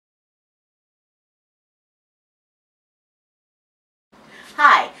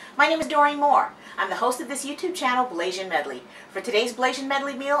My name is Doreen Moore. I'm the host of this YouTube channel, Blasian Medley. For today's Blasian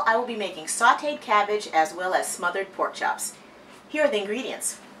Medley meal, I will be making sautéed cabbage as well as smothered pork chops. Here are the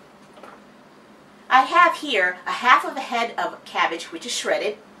ingredients. I have here a half of a head of cabbage, which is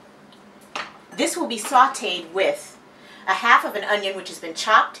shredded. This will be sautéed with a half of an onion, which has been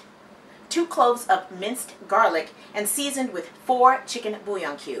chopped, 2 cloves of minced garlic, and seasoned with 4 chicken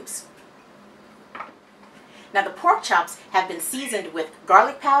bouillon cubes. Now the pork chops have been seasoned with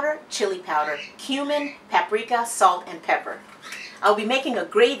garlic powder, chili powder, cumin, paprika, salt, and pepper. I'll be making a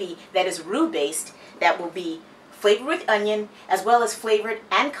gravy that is roux-based that will be flavored with onion as well as flavored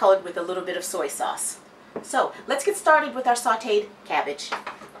and colored with a little bit of soy sauce. So let's get started with our sautéed cabbage.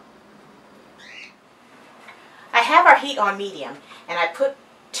 I have our heat on medium and I put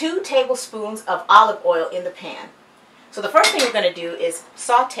 2 tablespoons of olive oil in the pan. So the first thing we're going to do is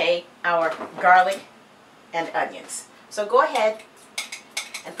sauté our garlic and onions. So go ahead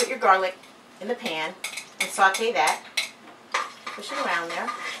and put your garlic in the pan and sauté that. Push it around there.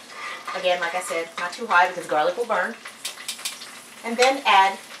 Again, like I said, not too high because garlic will burn. And then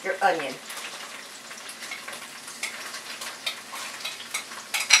add your onion.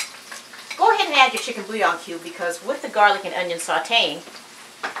 Go ahead and add your chicken bouillon cube because with the garlic and onion sautéing,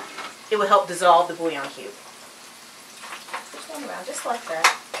 it will help dissolve the bouillon cube. Push one around just like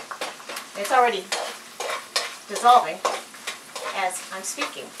that. It's already dissolving as I'm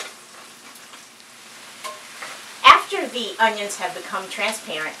speaking. After the onions have become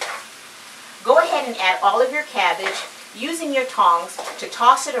transparent, go ahead and add all of your cabbage using your tongs to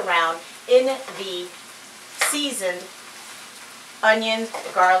toss it around in the seasoned onion,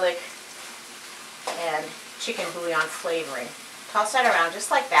 garlic, and chicken bouillon flavoring. Toss that around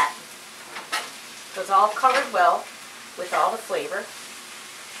just like that. So it's all covered well with all the flavor.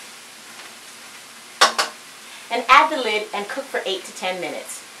 And add the lid and cook for 8 to 10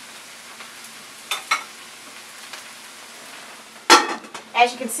 minutes.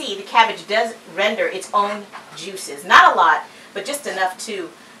 As you can see, the cabbage does render its own juices. Not a lot, but just enough to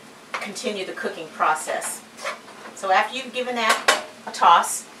continue the cooking process. So after you've given that a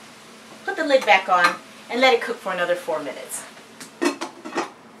toss, put the lid back on and let it cook for another 4 minutes.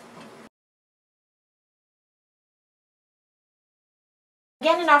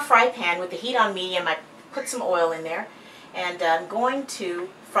 Again, in our fry pan with the heat on medium, I put some oil in there and I'm going to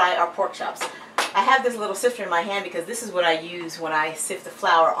fry our pork chops. I have this little sifter in my hand because this is what I use when I sift the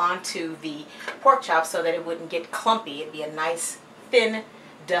flour onto the pork chops so that it wouldn't get clumpy. It'd be a nice thin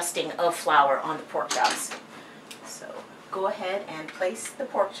dusting of flour on the pork chops. So go ahead and place the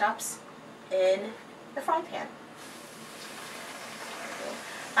pork chops in the fry pan.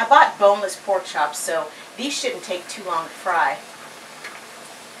 I bought boneless pork chops, so these shouldn't take too long to fry.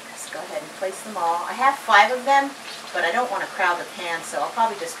 Go ahead and place them all. I have 5 of them, but I don't want to crowd the pan, so I'll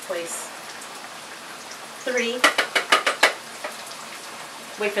probably just place 3.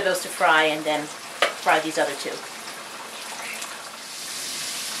 Wait for those to fry and then fry these other 2.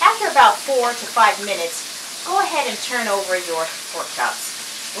 After about 4 to 5 minutes, go ahead and turn over your pork chops.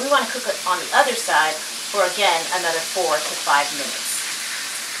 We want to cook it on the other side for, again, another 4 to 5 minutes.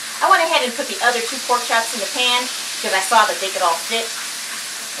 I went ahead and put the other 2 pork chops in the pan because I saw that they could all fit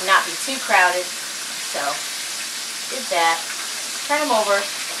and not be too crowded. So did that, turn them over,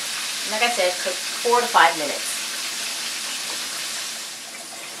 and like I said, cook 4 to 5 minutes.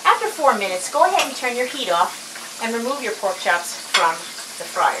 After 4 minutes, go ahead and turn your heat off and remove your pork chops from the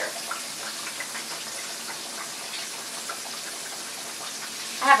fryer.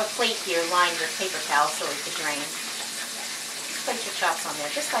 I have a plate here lined with paper towel so it can drain. Just place your chops on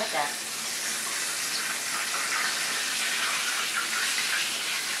there, just like that.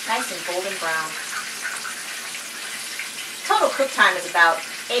 Nice and golden brown. Total cook time is about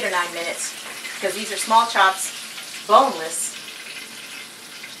 8 or 9 minutes because these are small chops, boneless,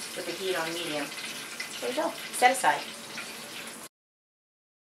 with the heat on medium. There you go. Set aside.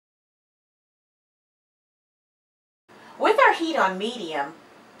 With our heat on medium,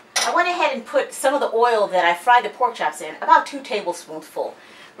 I went ahead and put some of the oil that I fried the pork chops in, about 2 tablespoons full.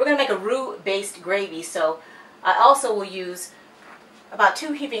 We're going to make a roux-based gravy, so I also will use about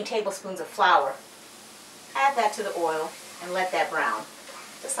 2 heaping tablespoons of flour. Add that to the oil and let that brown,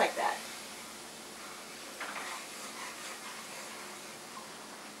 just like that.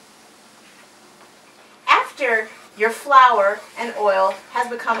 After your flour and oil has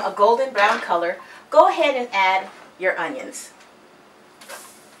become a golden brown color, go ahead and add your onions.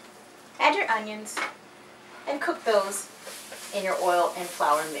 Add your onions and cook those in your oil and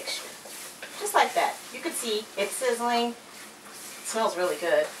flour mixture. Just like that. You can see it's sizzling. Smells really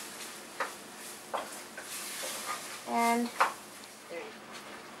good. And there you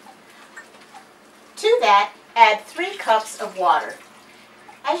go. To that, add 3 cups of water.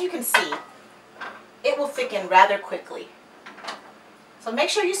 As you can see, it will thicken rather quickly. So make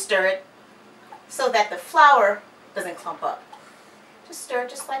sure you stir it so that the flour doesn't clump up. Just stir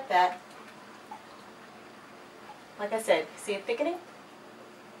it just like that. Like I said, see it thickening?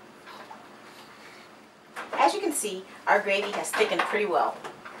 As you can see, our gravy has thickened pretty well.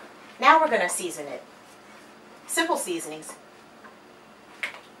 Now we're going to season it. Simple seasonings.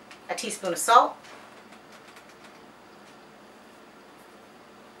 A teaspoon of salt,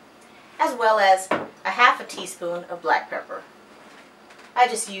 as well as a half a teaspoon of black pepper. I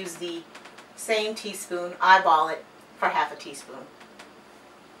just use the same teaspoon, eyeball it for half a teaspoon.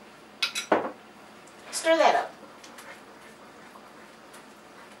 Stir that up.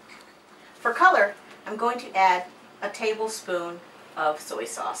 For color, I'm going to add a tablespoon of soy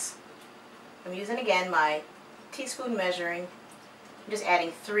sauce. I'm using again my teaspoon measuring. I'm just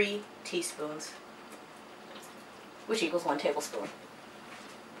adding 3 teaspoons, which equals 1 tablespoon.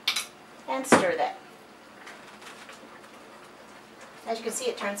 And stir that. As you can see,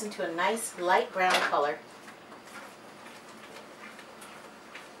 it turns into a nice light brown color.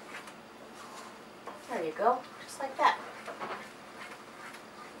 There you go, just like that.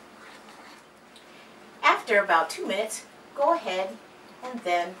 After about 2 minutes, go ahead and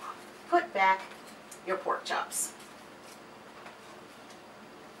then put back your pork chops.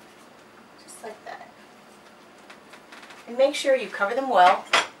 Just like that. And make sure you cover them well,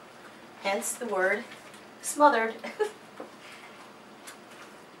 hence the word smothered.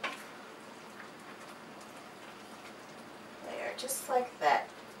 There, just like that.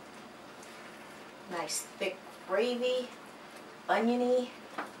 Nice thick gravy, oniony,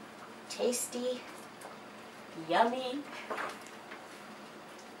 tasty, yummy.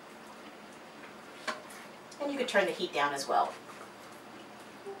 And you could turn the heat down as well.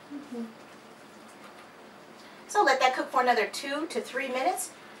 So let that cook for another 2 to 3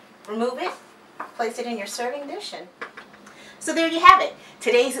 minutes. Remove it, place it in your serving dish, and so there you have it.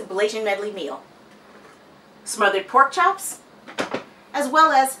 Today's Blasian Medley meal. Smothered pork chops, as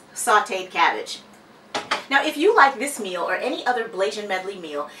well as sautéed cabbage. Now, if you like this meal or any other Blasian Medley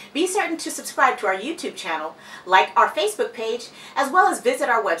meal, be certain to subscribe to our YouTube channel, like our Facebook page, as well as visit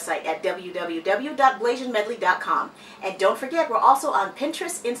our website at www.blasianmedley.com. And don't forget, we're also on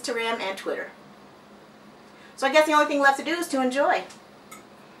Pinterest, Instagram, and Twitter. So I guess the only thing left to do is to enjoy.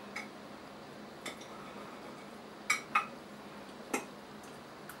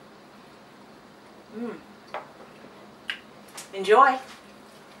 Enjoy.